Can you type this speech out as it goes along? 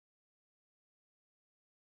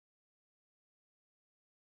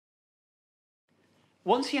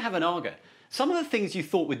Once you have an AGA, some of the things you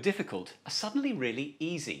thought were difficult are suddenly really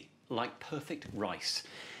easy, like perfect rice.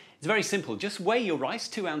 It's very simple. Just weigh your rice,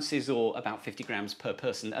 2 ounces or about 50 grams per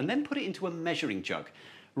person, and then put it into a measuring jug.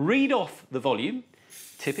 Read off the volume,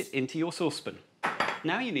 tip it into your saucepan.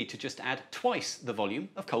 Now you need to just add twice the volume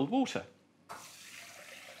of cold water.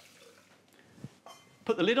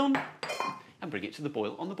 Put the lid on and bring it to the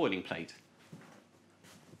boil on the boiling plate.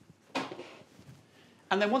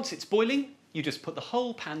 And then once it's boiling, you just put the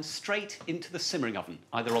whole pan straight into the simmering oven,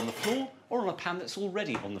 either on the floor or on a pan that's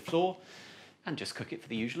already on the floor, and just cook it for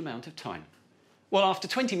the usual amount of time. Well, after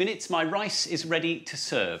 20 minutes, my rice is ready to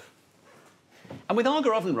serve. And with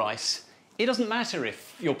AGA oven rice, it doesn't matter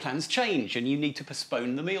if your plans change and you need to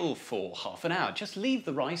postpone the meal for half an hour. Just leave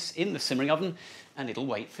the rice in the simmering oven and it'll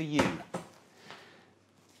wait for you.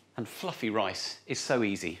 And fluffy rice is so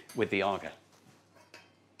easy with the AGA.